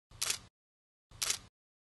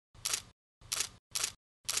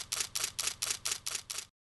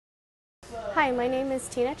Hi, my name is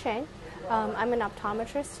Tina Chang. I'm an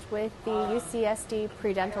optometrist with the UCSD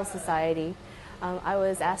Pre-Dental Society. I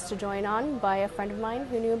was asked to join on by a friend of mine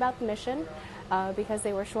who knew about the mission because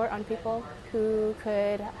they were short on people who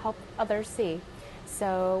could help others see.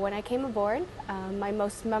 So when I came aboard, my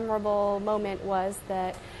most memorable moment was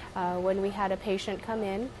that when we had a patient come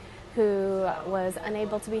in who was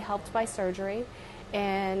unable to be helped by surgery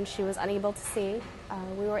and she was unable to see,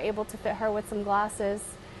 we were able to fit her with some glasses.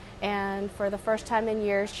 And for the first time in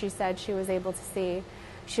years, she said she was able to see.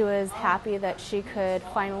 She was happy that she could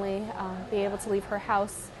finally be able to leave her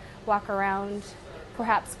house, walk around,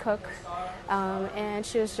 perhaps cook, and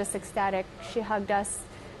she was just ecstatic. She hugged us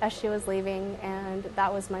as she was leaving, and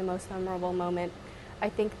that was my most memorable moment. I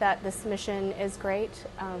think that this mission is great.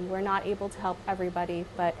 We're not able to help everybody,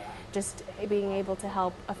 but just being able to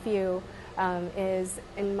help a few is,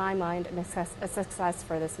 in my mind, a success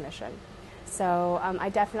for this mission. So I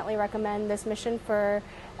definitely recommend this mission for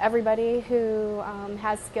everybody who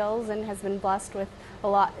has skills and has been blessed with a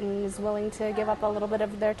lot and is willing to give up a little bit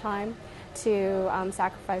of their time to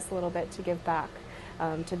sacrifice a little bit to give back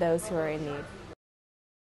to those who are in need.